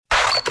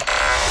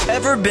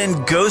Ever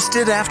been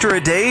ghosted after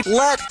a date?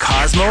 Let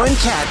Cosmo and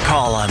Kat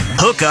call them.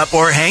 Hook up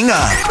or hang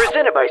up.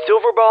 Presented by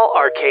Silverball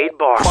Arcade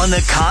Bar. On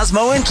the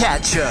Cosmo and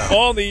Kat Show.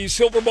 On the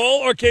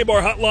Silverball Arcade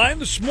Bar hotline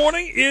this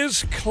morning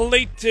is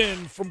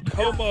Clayton from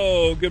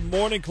Como. Good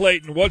morning,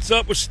 Clayton. What's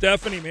up with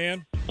Stephanie,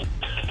 man?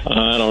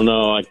 I don't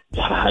know.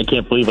 I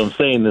can't believe I'm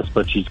saying this,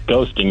 but she's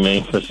ghosting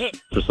me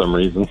for some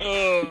reason.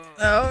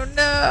 Oh,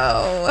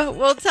 no.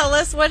 Well, tell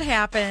us what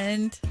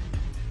happened.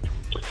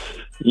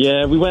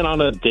 Yeah, we went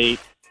on a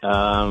date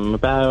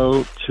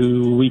about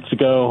 2 weeks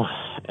ago,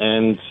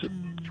 and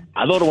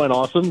I thought it went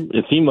awesome.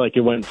 It seemed like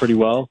it went pretty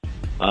well.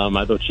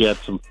 I thought she had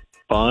some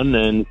fun,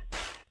 and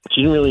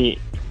she didn't really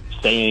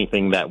say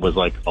anything that was,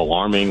 like,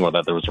 alarming or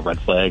that there was a red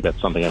flag that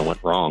something had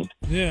went wrong.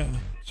 Yeah.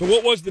 So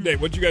what was the date?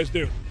 What did you guys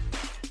do?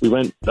 We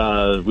went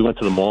to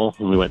the mall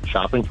and we went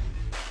shopping.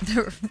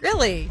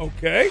 Really?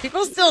 Okay.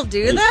 People still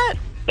do that?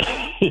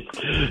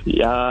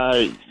 Yeah,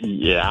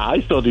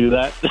 I still do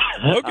that.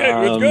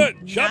 Okay, it's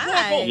good. Shop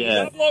nice. local.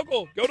 Yeah. Shop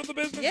local. Go to the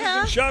businesses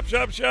Yeah. and shop. So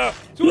what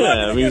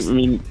Yeah, happened, I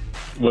mean,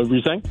 what were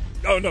you saying?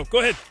 Oh, no. Go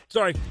ahead.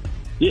 Sorry.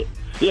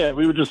 Yeah,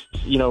 we were just,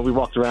 we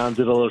walked around,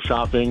 did a little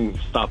shopping,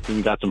 stopped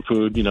and got some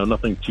food,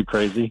 nothing too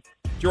crazy.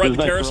 Did you ride the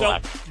nice carousel?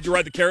 Did you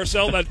ride the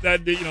carousel?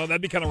 That'd be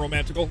kind of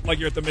romantical, like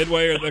you're at the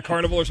Midway or the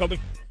Carnival or something.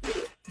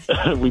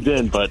 We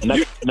didn't, but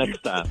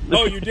next time.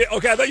 Oh, you did?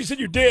 Okay, I thought you said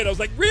you did. I was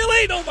like,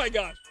 really? Oh, my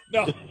gosh.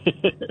 No.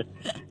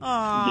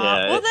 Aw.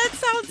 Yeah. Well, that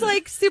sounds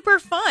like super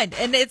fun.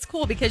 And it's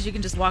cool because you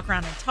can just walk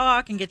around and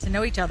talk and get to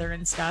know each other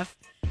and stuff.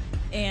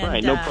 And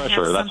Right, no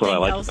pressure. have That's what I something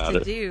like else about to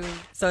it. do,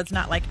 so it's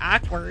not like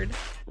awkward.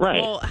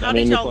 Right. Well, how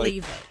did y'all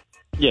leave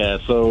it? Yeah,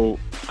 so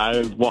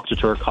I walked her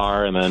to her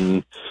car, and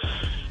then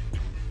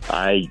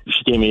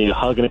she gave me a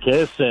hug and a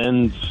kiss,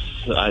 and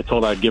I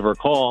told her I'd give her a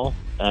call,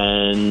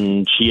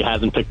 and she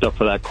hasn't picked up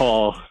for that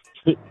call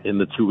in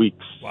the 2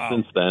 weeks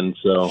since then.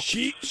 So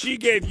She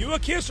gave you a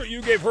kiss or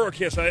you gave her a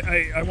kiss?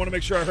 I want to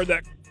make sure I heard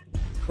that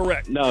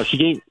correct. No, she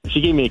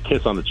gave me a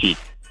kiss on the cheek.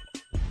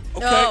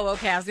 Okay. Oh,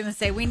 okay. I was going to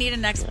say, we need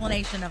an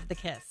explanation of the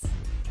kiss.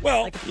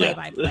 Well, Like a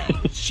play-by-play.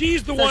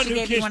 she's the So one she who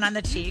gave kissed. you one on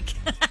the cheek.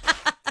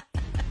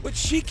 But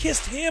she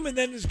kissed him and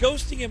then is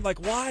ghosting him. Like,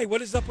 why?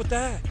 What is up with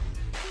that?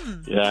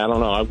 Yeah, I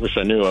don't know. I wish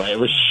I knew. I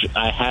wish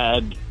I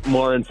had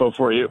more info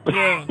for you.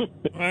 Yeah. All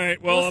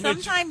right. Well,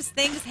 sometimes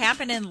things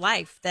happen in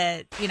life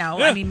that, Yeah.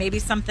 I mean, maybe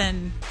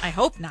something, I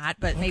hope not,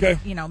 but maybe,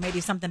 Okay.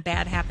 Maybe something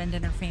bad happened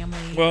in her family.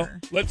 well, or...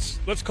 let's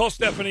call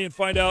Stephanie and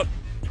find out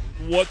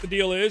what the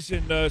deal is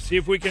and see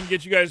if we can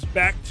get you guys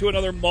back to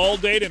another mall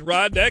date and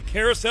ride that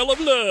carousel of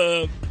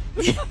love.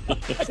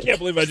 I can't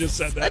believe I just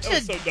said that. Such That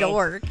was so a dumb.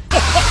 dork.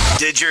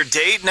 Did your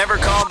date never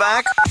call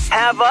back?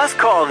 Have us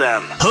call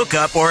them. Hook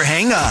up or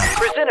hang up.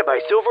 Presented by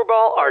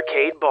Silverball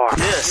Arcade Bar.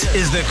 This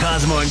is the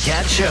Cosmo and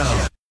Kat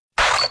Show.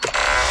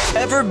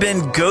 Ever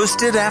been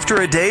ghosted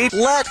after a date?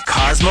 Let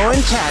Cosmo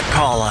and Kat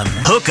call them.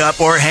 Hook up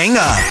or hang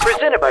up.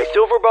 Presented by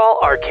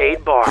Silverball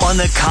Arcade Bar. On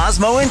the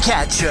Cosmo and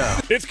Kat Show.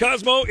 It's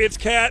Cosmo. It's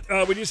Kat.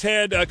 We just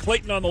had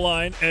Clayton on the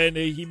line, and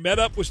he met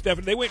up with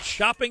Stephanie. They went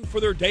shopping for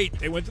their date.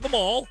 They went to the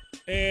mall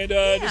and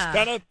just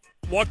kind of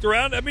walked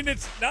around. I mean,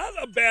 it's not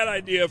a bad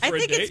idea for a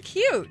date. I think it's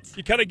cute.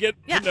 You kind of get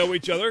to know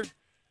each other,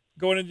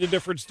 going into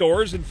different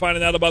stores and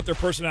finding out about their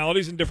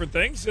personalities and different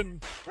things.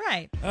 And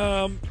Right.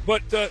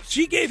 But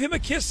she gave him a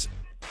kiss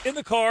in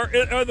the car,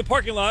 in the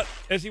parking lot,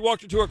 as he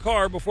walked her to her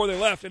car before they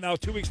left. And now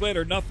 2 weeks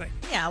later, nothing.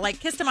 Yeah, like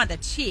kissed him on the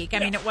cheek. I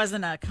mean, it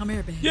wasn't a come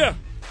here, baby. Yeah.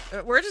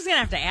 We're just going to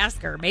have to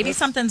ask her. Maybe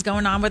something's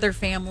going on with her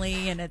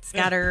family and it's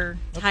got her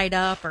tied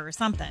up or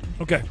something.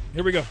 Okay,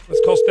 here we go.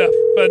 Let's call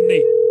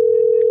Stephanie.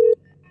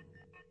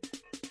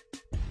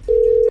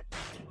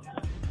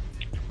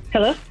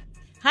 Hello?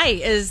 Hi,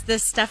 is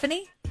this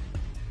Stephanie?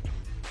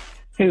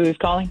 Who's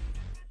calling?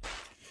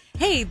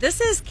 Hey, this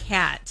is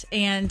Kat,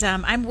 and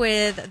I'm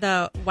with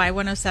the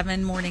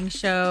Y107 morning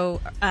show,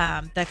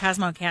 the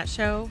Cosmo and Kat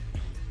show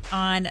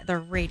on the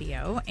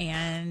radio,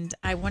 and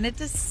I wanted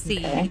to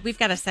see, we've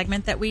got a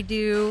segment that we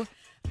do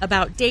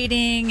about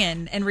dating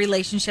and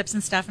relationships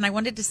and stuff, and I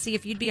wanted to see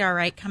if you'd be all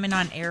right coming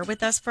on air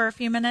with us for a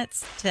few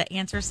minutes to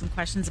answer some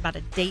questions about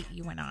a date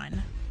you went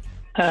on.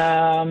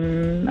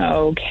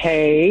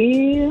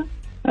 Okay.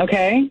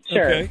 Okay,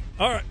 sure. Okay.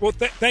 All right. Well,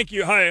 thank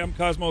you. Hi, I'm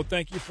Cosmo.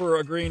 Thank you for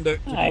agreeing to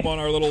come on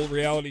our little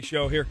reality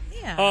show here.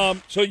 Yeah.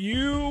 So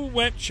you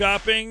went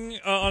shopping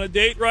on a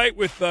date, right,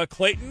 with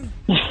Clayton?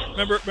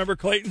 Remember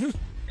Clayton?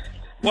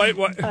 Why?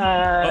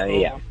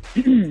 Yeah.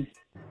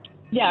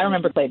 Yeah, I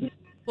remember Clayton.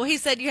 Well, he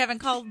said you haven't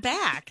called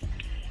back.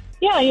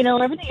 Yeah,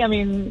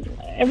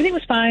 everything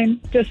was fine.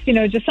 Just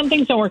some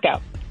things don't work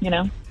out,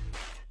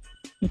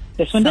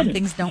 This one Some didn't.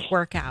 things don't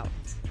work out.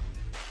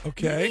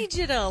 Okay. I need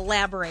you to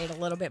elaborate a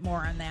little bit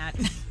more on that.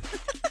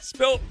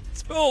 Spill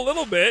a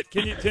little bit.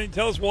 Can you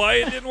tell us why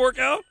it didn't work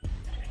out?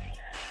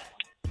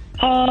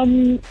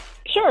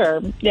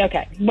 Sure. Yeah,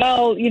 okay.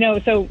 Well,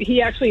 so he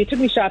actually took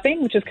me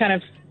shopping, which is kind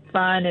of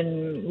fun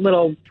and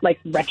little like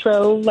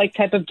retro like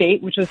type of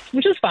date, which was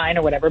fine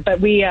or whatever.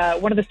 But we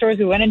one of the stores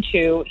we went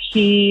into,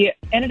 he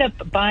ended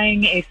up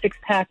buying a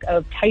 6-pack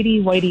of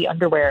tidy whitey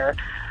underwear.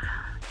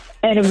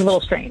 And it was a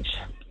little strange.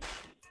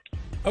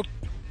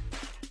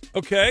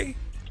 Okay.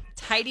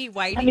 Tidy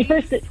whitey. I mean,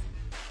 first,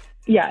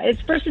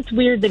 it's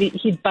weird that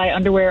he'd buy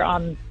underwear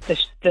on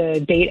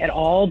the date at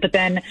all. But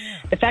then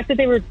the fact that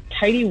they were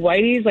tidy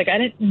whities, like I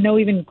didn't know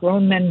even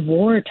grown men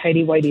wore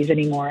tidy whities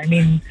anymore. I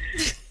mean,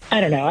 I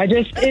don't know.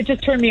 It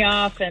just turned me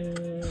off,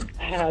 and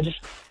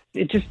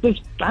it just was.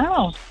 I don't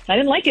know. I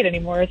didn't like it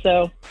anymore.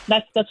 So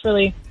that's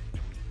really.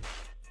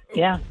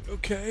 Yeah.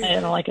 Okay. I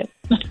don't like it.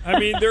 I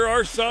mean, there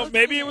are some.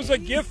 Maybe it was a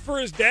gift for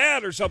his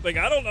dad or something.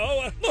 I don't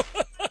know.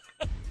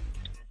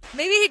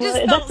 Maybe he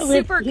just felt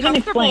super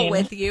comfortable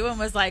with you and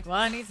was like, "Well,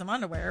 I need some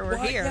underwear. We're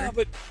here." Yeah,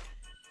 but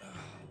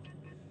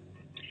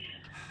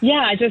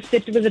yeah, it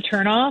was a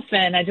turnoff,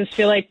 and I just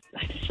feel like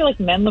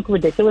men look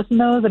ridiculous in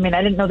those. I mean,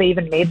 I didn't know they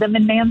even made them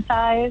in man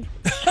size.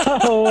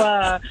 So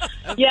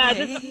yeah,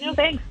 just no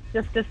thanks.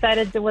 Just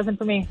decided it wasn't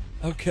for me.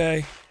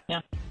 Okay.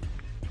 Yeah.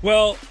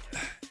 Well,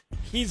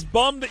 he's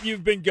bummed that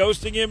you've been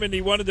ghosting him, and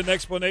he wanted an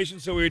explanation,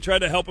 so we tried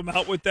to help him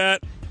out with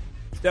that.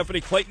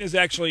 Stephanie, Clayton is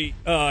actually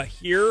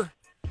here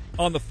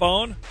on the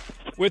phone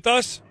with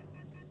us.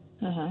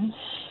 Uh-huh.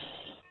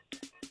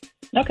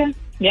 Okay.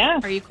 Yeah.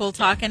 Are you cool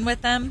talking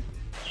with them?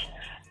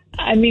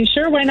 I mean,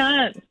 sure, why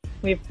not?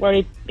 We've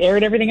already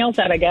aired everything else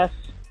out, I guess.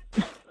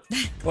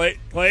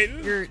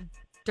 Clayton? Your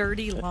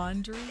dirty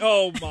laundry?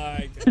 Oh,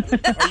 my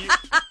God.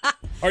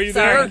 Are you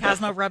Sorry, there?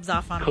 Cosmo rubs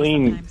off on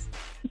Clean. me sometimes.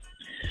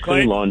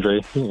 Clean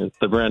laundry. It's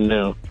the brand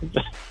new.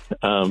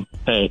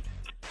 Hey.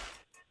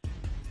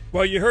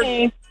 Well, you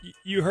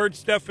heard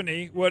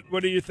Stephanie. What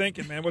are you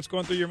thinking, man? What's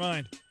going through your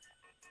mind?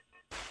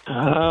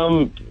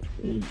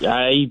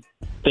 I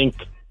think,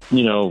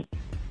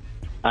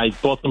 I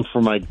bought them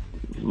for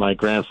my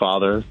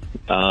grandfather.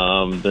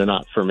 They're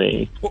not for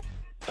me.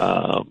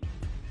 I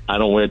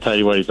don't wear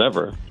tighty whities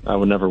ever. I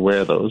would never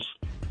wear those.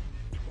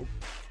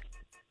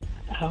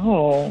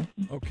 Oh.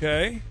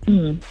 Okay.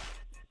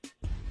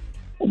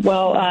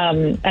 Well,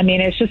 I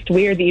mean, it's just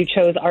weird that you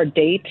chose our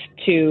date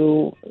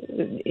to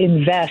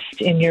invest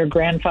in your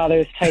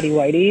grandfather's tighty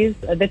whities.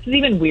 This is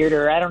even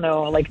weirder. I don't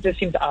know. Like, this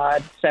seems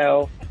odd.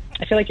 So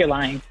I feel like you're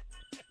lying.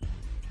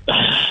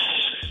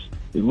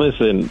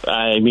 Listen,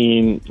 I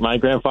mean, my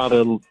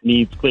grandfather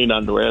needs clean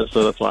underwear,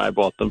 so that's why I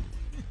bought them.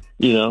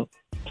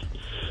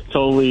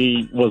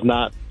 Totally was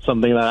not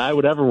something that I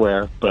would ever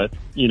wear, but,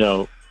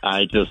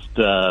 I just,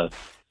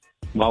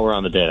 while we're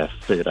on the date, I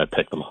figured I'd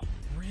pick them up.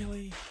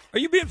 Really? Are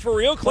you being for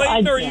real,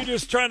 Clayton, or are you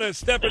just trying to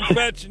step and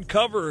fetch and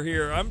cover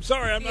here? I'm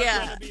sorry, I'm not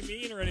trying to be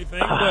mean or anything.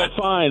 But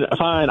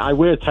Fine. I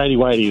wear tighty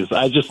whities.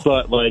 I just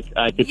thought,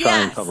 I could try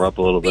and cover up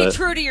a little bit. Be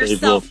true to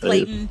yourself,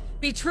 Clayton.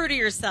 Be true to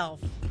yourself.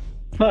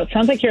 Well, it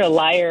sounds like you're a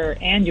liar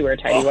and you wear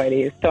tighty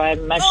whities, so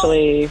I'm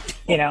actually,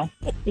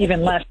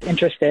 even less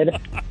interested.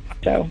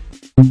 So.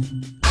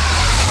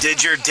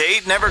 Did your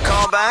date never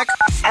call back?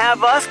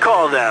 Have us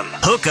call them.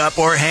 Hook up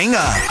or hang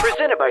up.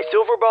 Presented by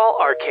Silverball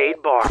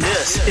Arcade Bar.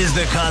 This is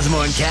the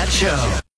Cosmo and Cat Show.